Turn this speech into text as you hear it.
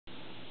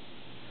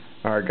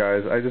Alright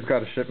guys, I just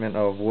got a shipment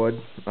of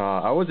wood.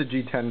 I was a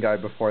G10 guy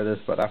before this,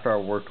 but after I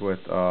worked with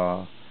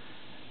the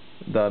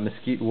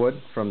mesquite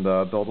wood from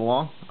the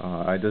build-along,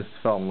 I just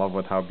fell in love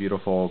with how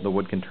beautiful the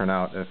wood can turn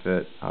out if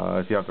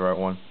you have the right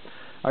one.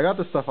 I got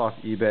this stuff off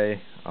eBay.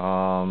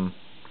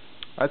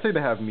 I'd say they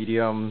have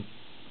medium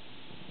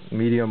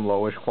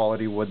lowish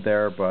quality wood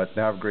there, but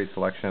they have great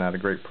selection at a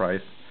great price.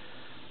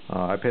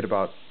 I paid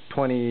about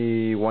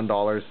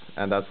 $21,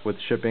 and that's with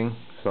shipping.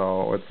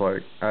 So it's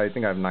like, I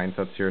think I have 9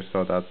 sets here,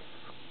 so that's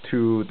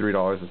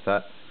 $2-3 a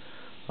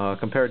set.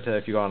 Compared to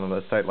if you go on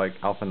a site like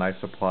Alpha Knife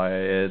Supply,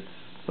 it's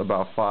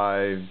about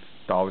 $5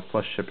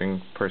 plus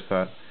shipping per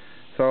set.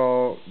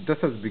 So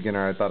just as a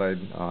beginner, I thought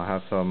I'd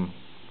have some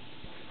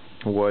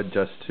wood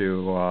just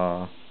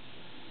to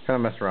kind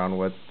of mess around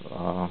with,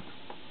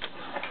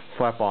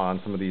 slap on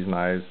some of these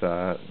knives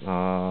that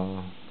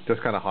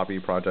just kind of hobby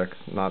projects,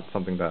 not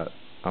something that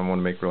I want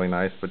to make really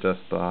nice, but just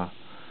to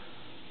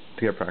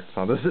get practice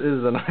on. This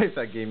is the knife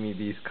that gave me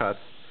these cuts.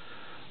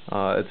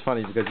 It's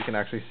funny because you can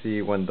actually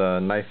see when the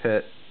knife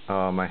hit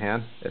my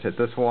hand. It hit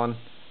this one,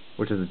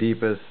 which is the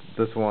deepest,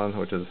 this one,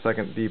 which is the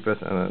second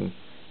deepest, and then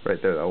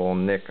right there, that little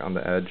nick on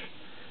the edge,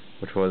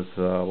 which was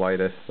the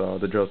lightest. So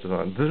the drill just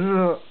went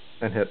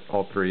and hit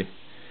all three.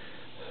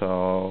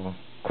 So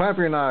clamp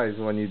your knives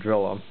when you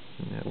drill them.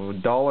 Yeah,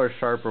 dull or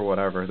sharp or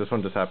whatever. This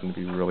one just happened to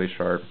be really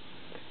sharp.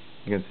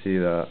 You can see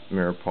the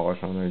mirror polish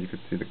on there. You can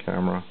see the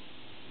camera.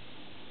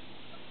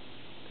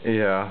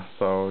 Yeah,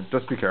 so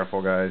just be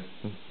careful, guys.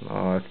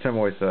 As Tim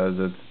always says,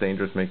 it's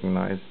dangerous making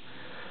knives.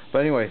 But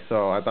anyway,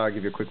 so I thought I'd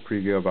give you a quick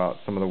preview about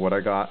some of the wood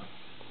I got.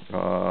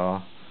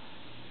 I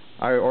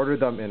ordered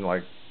them in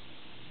like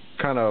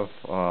kind of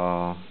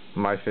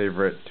my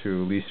favorite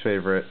to least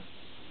favorite.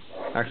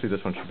 Actually,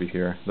 this one should be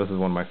here. This is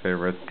one of my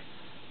favorites.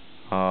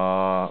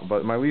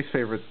 But my least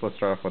favorites, let's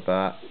start off with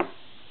that.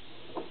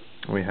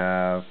 We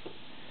have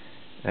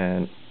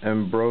an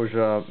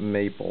ambrosia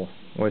maple,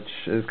 which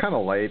is kind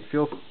of light.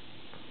 Feels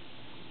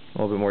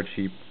a little bit more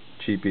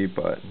cheapy,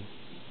 but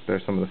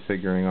there's some of the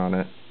figuring on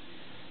it.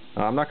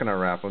 I'm not going to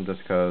wrap them just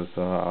because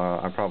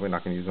I'm probably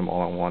not going to use them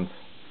all at once.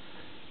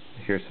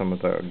 Here's some of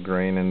the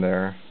grain in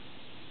there.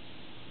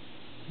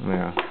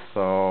 Yeah,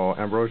 so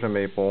ambrosia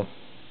maple.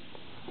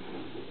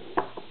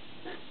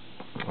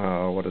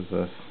 What is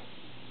this?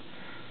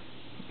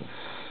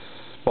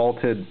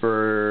 Spaulted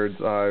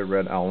bird's eye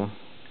red elm.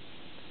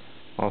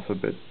 Also a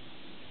bit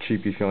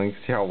cheapy feeling. You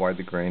can see how wide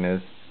the grain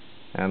is.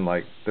 And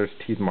like there's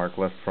teeth mark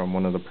left from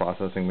one of the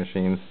processing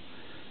machines,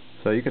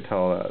 so you could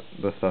tell that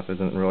this stuff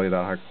isn't really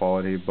that high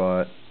quality,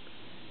 but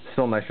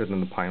still nicer than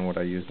the pine wood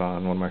I used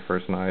on one of my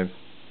first knives.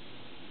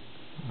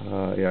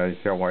 Yeah, you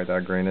see how wide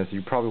that grain is.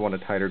 You probably want a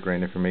tighter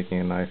grain if you're making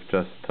a knife,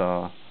 just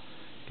to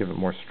give it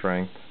more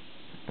strength.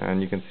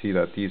 And you can see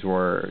that these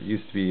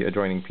used to be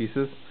adjoining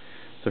pieces,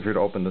 so if you were to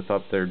open this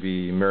up, there'd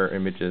be mirror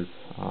images,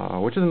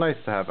 which is nice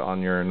to have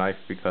on your knife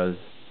because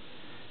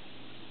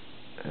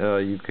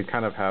you could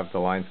kind of have the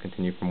lines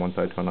continue from one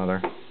side to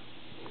another.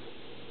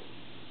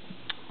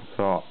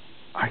 So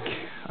I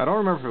don't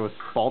remember if it was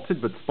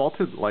spaulted, but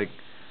spaulted, like,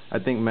 I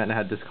think meant it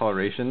had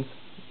discolorations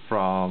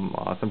from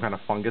some kind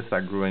of fungus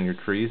that grew in your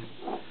trees,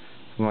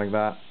 something like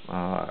that.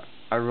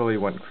 I really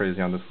went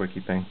crazy on this wiki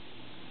thing.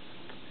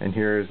 And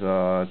here's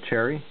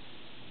cherry,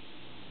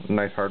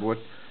 nice hardwood.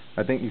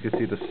 I think you can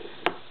see the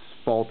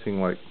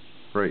spalting like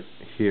right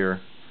here,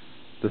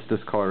 this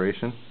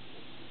discoloration.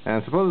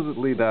 And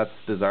supposedly that's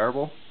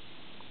desirable.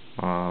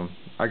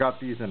 I got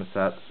these in a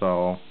set,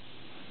 so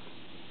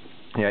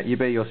yeah,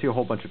 eBay, you'll see a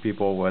whole bunch of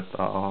people with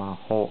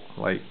whole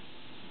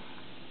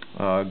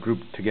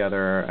grouped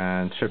together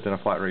and shipped in a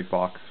flat rate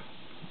box.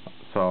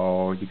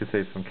 So you can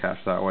save some cash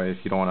that way if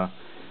you don't want to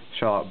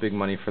shell out big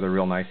money for the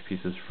real nice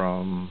pieces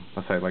from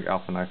a site like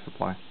Alpha Knife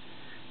Supply.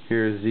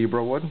 Here's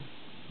zebra wood.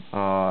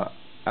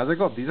 As I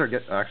go up, these are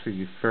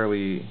actually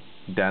fairly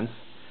dense.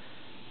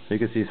 So you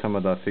can see some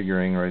of the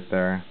figuring right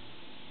there.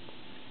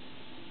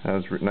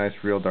 Has nice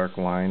real dark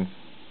lines.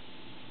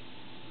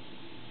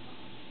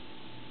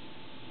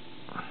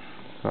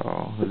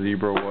 So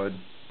zebra wood.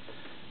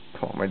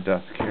 Pull out my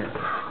desk here.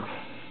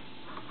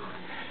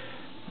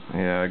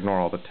 Yeah, ignore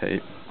all the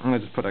tape. I'm gonna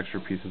just put extra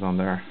pieces on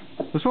there.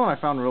 This one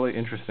I found really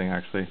interesting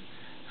actually.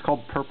 It's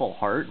called Purple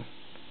Heart,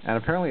 and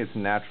apparently it's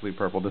naturally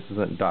purple. This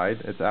isn't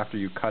dyed. It's after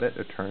you cut it,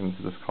 it turns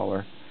this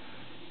color.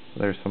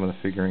 There's some of the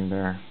figuring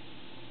there,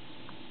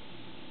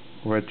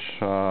 which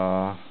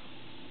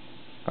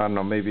I don't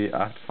know, maybe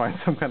I have to find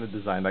some kind of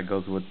design that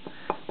goes with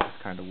this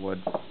kind of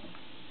wood.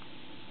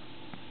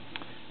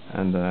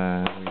 And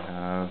then we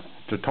have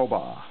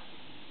jatoba.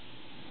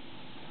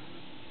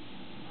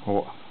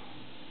 Oh,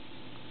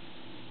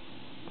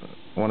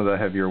 one of the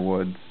heavier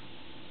woods,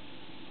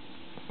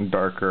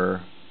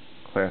 darker,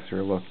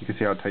 classier look. You can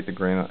see how tight the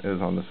grain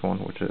is on this one,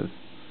 which is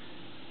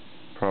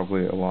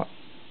probably a lot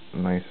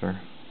nicer.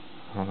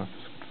 I don't know if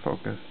this would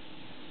focus.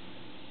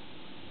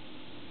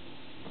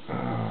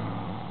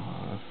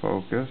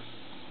 Focus.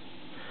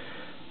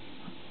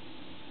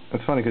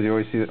 It's funny because you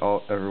always see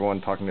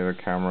everyone talking to their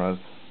cameras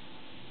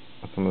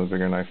on some of the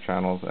bigger knife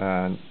channels,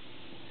 and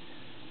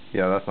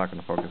Yeah, that's not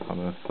going to focus on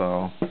this.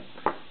 So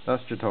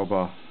that's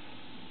jatoba.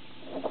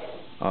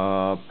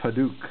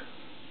 Padauk.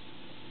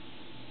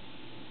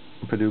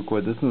 Padauk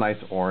wood. This is a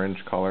nice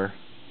orange color.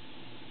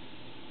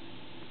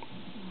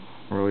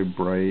 Really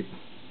bright.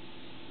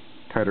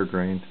 Tighter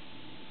grained.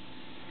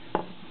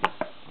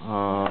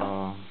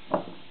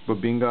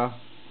 Bubinga.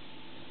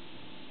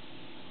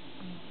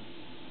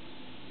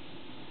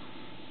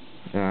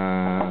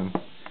 And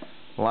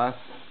last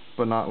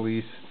but not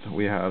least,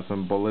 we have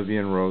some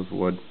Bolivian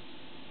rosewood.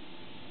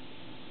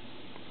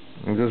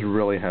 It's just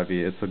really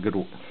heavy. It's a good,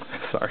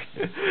 sorry,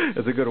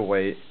 it's a good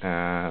weight,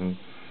 and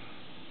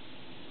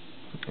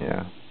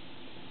yeah,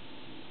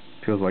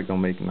 feels like they'll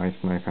make nice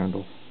knife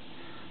handles.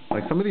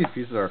 Like some of these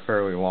pieces are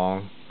fairly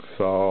long,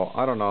 so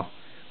I don't know.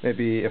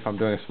 Maybe if I'm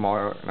doing a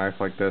smaller knife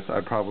like this,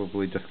 I'd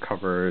probably just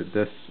cover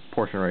this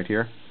portion right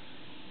here,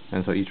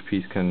 and so each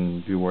piece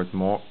can be worth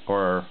more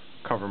or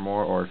cover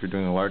more. Or if you're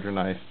doing a larger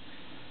knife,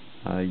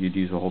 you'd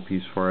use the whole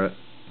piece for it.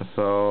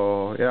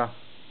 So yeah.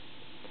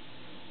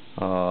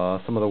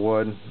 Some of the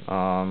wood,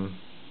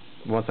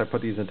 once I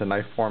put these into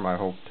knife form, I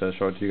hope to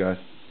show it to you guys.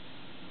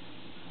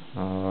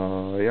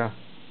 Yeah,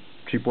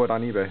 cheap wood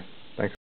on eBay.